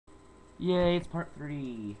Yay, it's part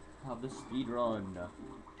 3 of the speedrun.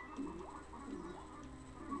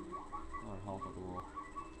 Oh, health of the wall.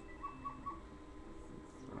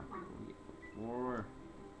 4.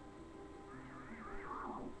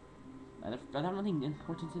 I have nothing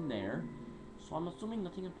important in there, so I'm assuming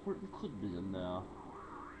nothing important could be in there.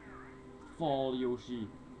 Fall, Yoshi.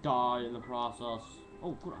 Die in the process.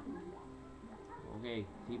 Oh, good. Okay,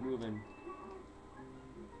 keep moving.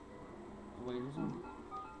 Oh, wait, this one.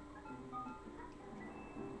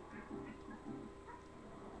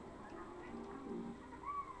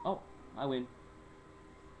 Oh, I win.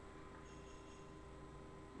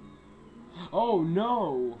 Oh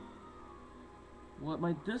no! What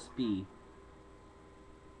might this be?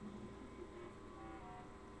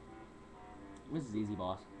 This is easy,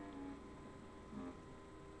 boss.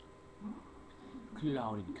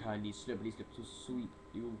 Cloud and candy, slippity slip, so sweet.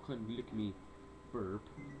 You couldn't lick me. Burp.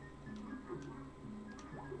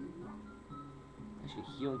 Actually,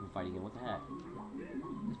 healing from fighting him. What the heck?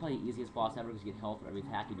 This is probably the easiest boss ever because you get health for every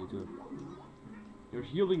attack you do to him. You're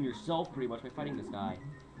healing yourself pretty much by fighting this guy.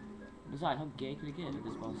 Besides, how gay could it get with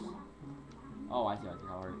this boss? Oh, I see. I see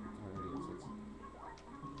how hard it is.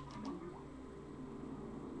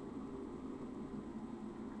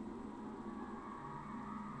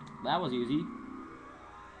 That was easy.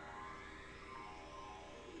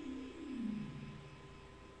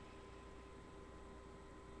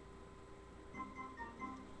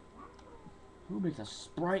 Who makes a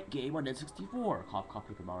sprite game on N64? Cop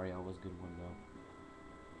Paper Mario was a good one though.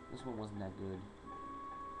 This one wasn't that good.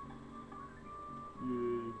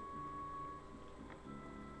 Yay!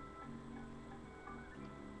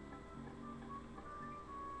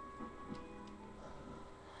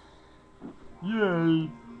 Yay!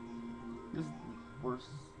 This is the worst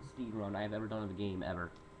speedrun I have ever done of a game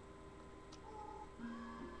ever.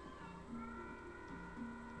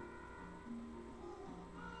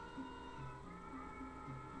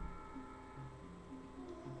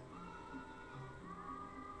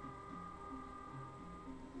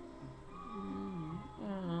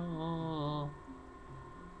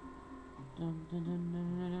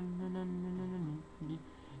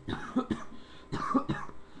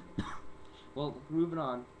 Well, moving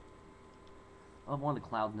on. I have one of the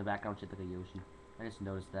clouds in the background shit like a Yoshi. I just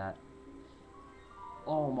noticed that.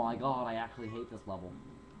 Oh my god, I actually hate this level.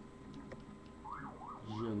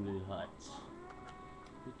 Jungle Hut.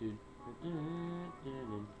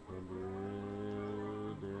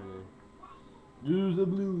 Use the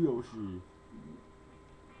blue Yoshi.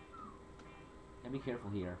 Gotta be careful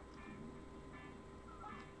here.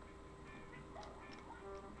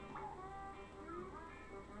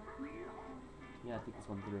 Yeah, I think this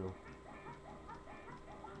one through.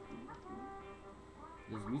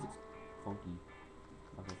 This music's funky. I'm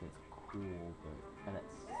not gonna say it's cool, but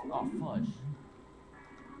it's oh fudge.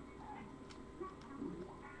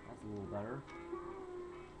 That's a little better.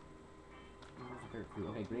 What's your favorite fruit?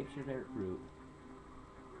 Okay, grape's your favorite fruit.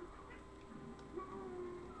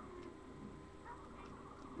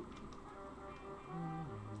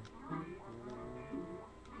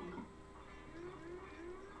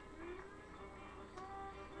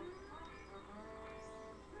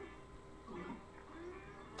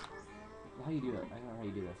 How you do it? I don't know how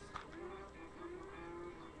you do this.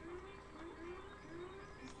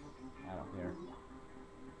 I don't care.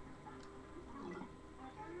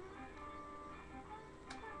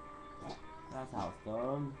 That's how it's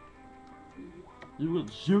done. You will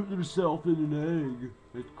shoot yourself in an egg.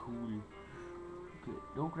 That's cool. Okay,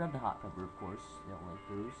 don't grab the hot pepper, of course. They don't like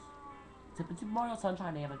those. Except in Super Mario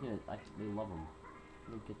Sunshine, they have like a, they love them. I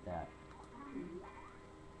don't get that.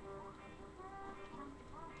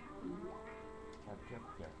 Have to be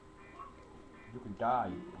careful here. You can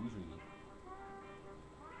die easily.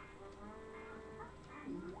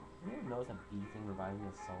 You ever notice that bee thing reviving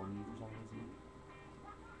a Sully for some reason?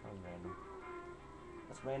 That was random.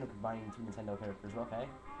 That's random combining two Nintendo characters, okay.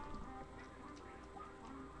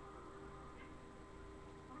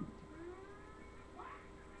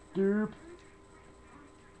 Derp.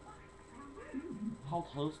 How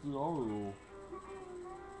toasted are you?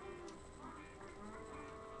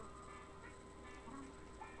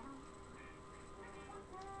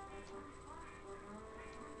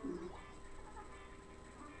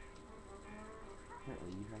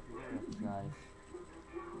 Apparently you have to wear these guys.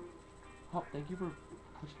 Oh, thank you for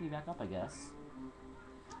pushing me back up, I guess.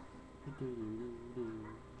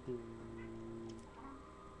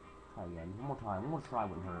 Try again. One more time. One more try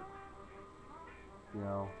wouldn't hurt. You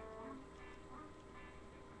know.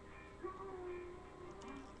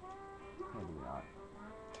 Maybe not.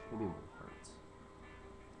 Maybe it won't hurt.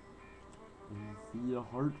 see a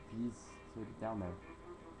heart piece. So get down there.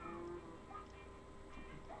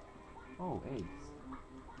 Oh, eggs.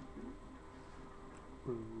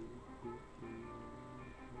 Oh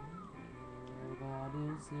god,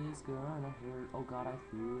 this is gonna hurt. Oh god, I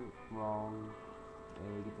feel wrong.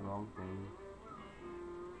 Hey, get the wrong thing.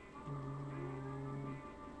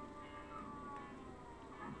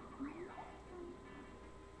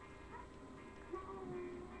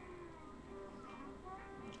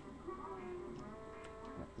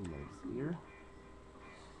 Got the legs here.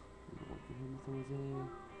 Wait for him to throw his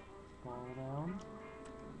ball down.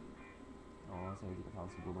 Oh, I think I found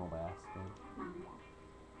some little bass thing.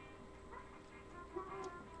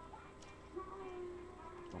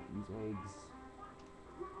 Don't use eggs.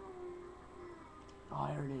 Oh,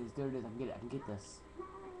 there it is. There it is. I can get it. I can get this.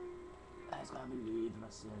 I just gotta believe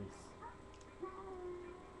myself.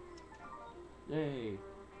 Yay.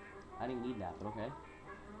 I didn't need that, but okay.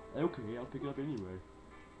 Okay, I'll pick it up anyway.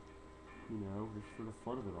 You know, just for the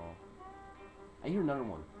fun of it all. I hear another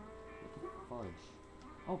one. What the fudge?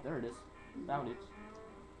 Oh, there it is. Found it.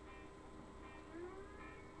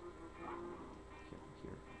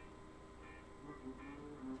 Here.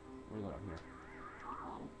 We're gonna go down here.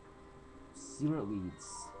 See where it leads.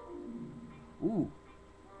 Ooh.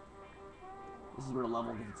 This is where the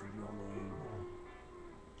level gets its real name.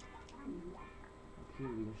 Up here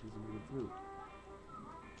we can show some good fruit.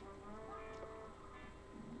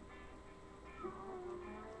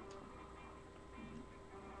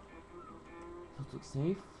 This looks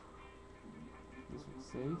safe. This looks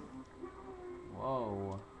safe.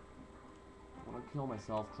 Whoa. I wanna kill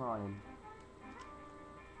myself trying.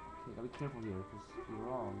 Okay, gotta be careful here, because if you're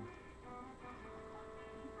wrong.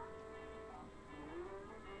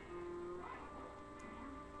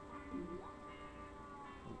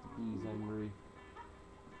 Make the bees angry.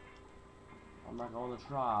 I'm not going to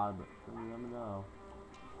try, but you never know.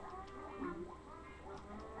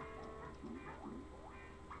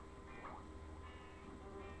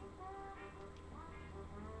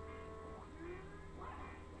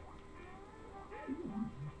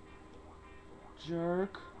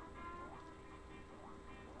 Jerk.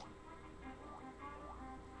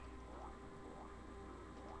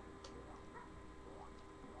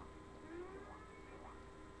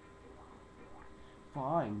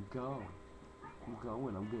 Fine, go. I'm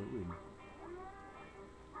going.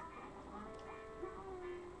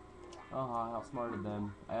 I outsmarted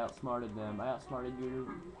them. I outsmarted your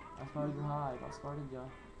hive. I outsmarted ya.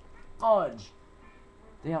 Fudge!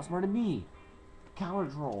 They outsmarted me. Counter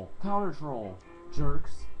troll.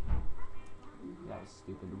 Jerks. That was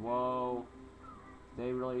stupid. Whoa.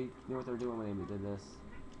 They really knew what they were doing when they did this.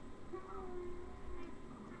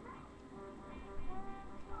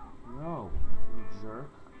 No, you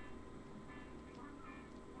jerk.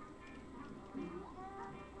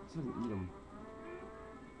 Let's go and eat them.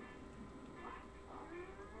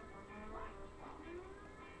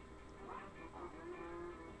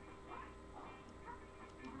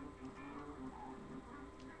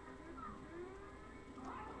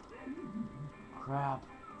 Crap.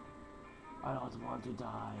 I don't want to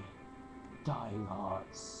die. Dying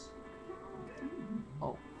hearts.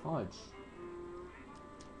 Oh, fudge.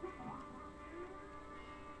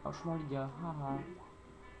 Outsmarted ya, haha.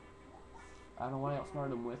 I don't know what I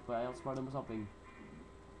outsmarted him with, but I outsmarted him with something.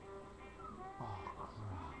 Oh,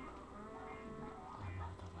 crap. I'm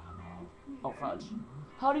out of ammo. Oh, fudge.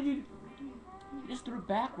 How did you just threw it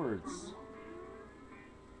backwards?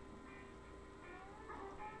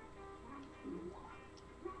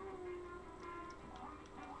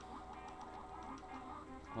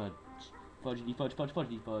 Fudge. Fudgety fudge, fudge,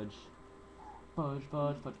 fudgety fudge. Fudge,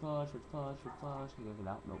 fudge, fudge, fudge, fudge, fudge, fudge, fudge. Can I get it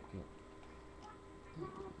out? Nope, can't.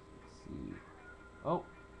 Let's see. Oh,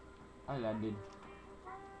 I landed.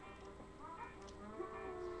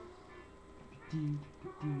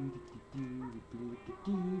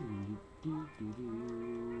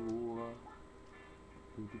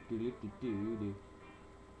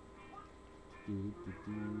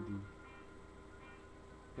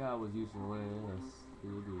 That was useless.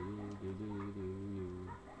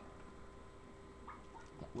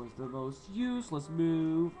 That was the most useless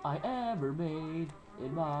move I ever made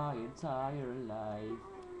in my entire life.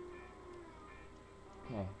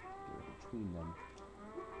 Okay, get between them.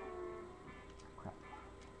 Crap.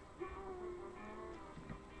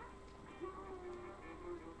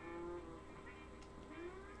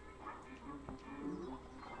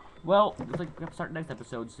 Well, looks like we have to start next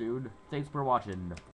episode soon. Thanks for watching.